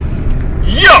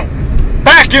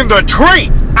dick in the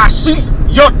tree. I see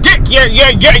your dick. Yeah,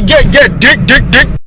 dick.